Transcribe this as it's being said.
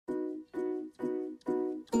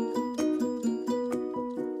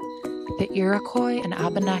The Iroquois and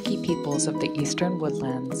Abenaki peoples of the eastern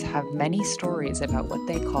woodlands have many stories about what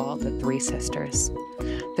they call the Three Sisters.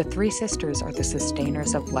 The Three Sisters are the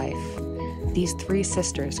sustainers of life. These three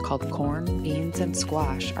sisters, called corn, beans, and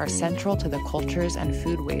squash, are central to the cultures and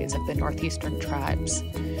foodways of the northeastern tribes.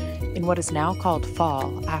 In what is now called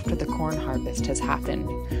fall, after the corn harvest has happened,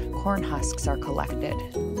 corn husks are collected.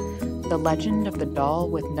 The legend of the doll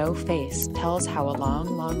with no face tells how a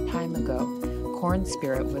long, long time ago, Corn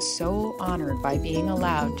Spirit was so honored by being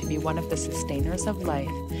allowed to be one of the sustainers of life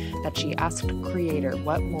that she asked Creator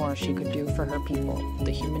what more she could do for her people, the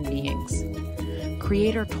human beings.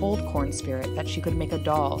 Creator told Corn Spirit that she could make a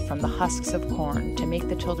doll from the husks of corn to make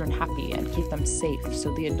the children happy and keep them safe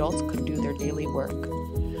so the adults could do their daily work.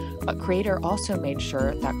 But Creator also made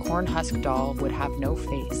sure that corn husk doll would have no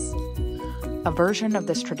face. A version of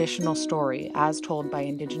this traditional story, as told by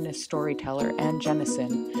Indigenous storyteller Ann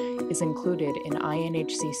Jennison, is included in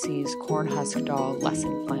INHCC's Corn Husk Doll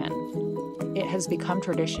lesson plan. It has become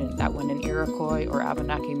tradition that when an Iroquois or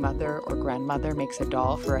Abenaki mother or grandmother makes a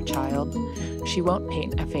doll for a child, she won't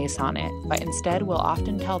paint a face on it, but instead will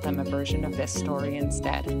often tell them a version of this story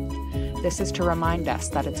instead. This is to remind us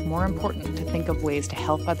that it's more important to think of ways to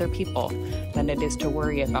help other people than it is to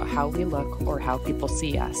worry about how we look or how people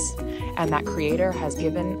see us, and that Creator has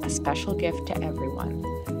given a special gift to everyone,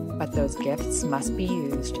 but those gifts must be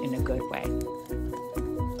used in a good way.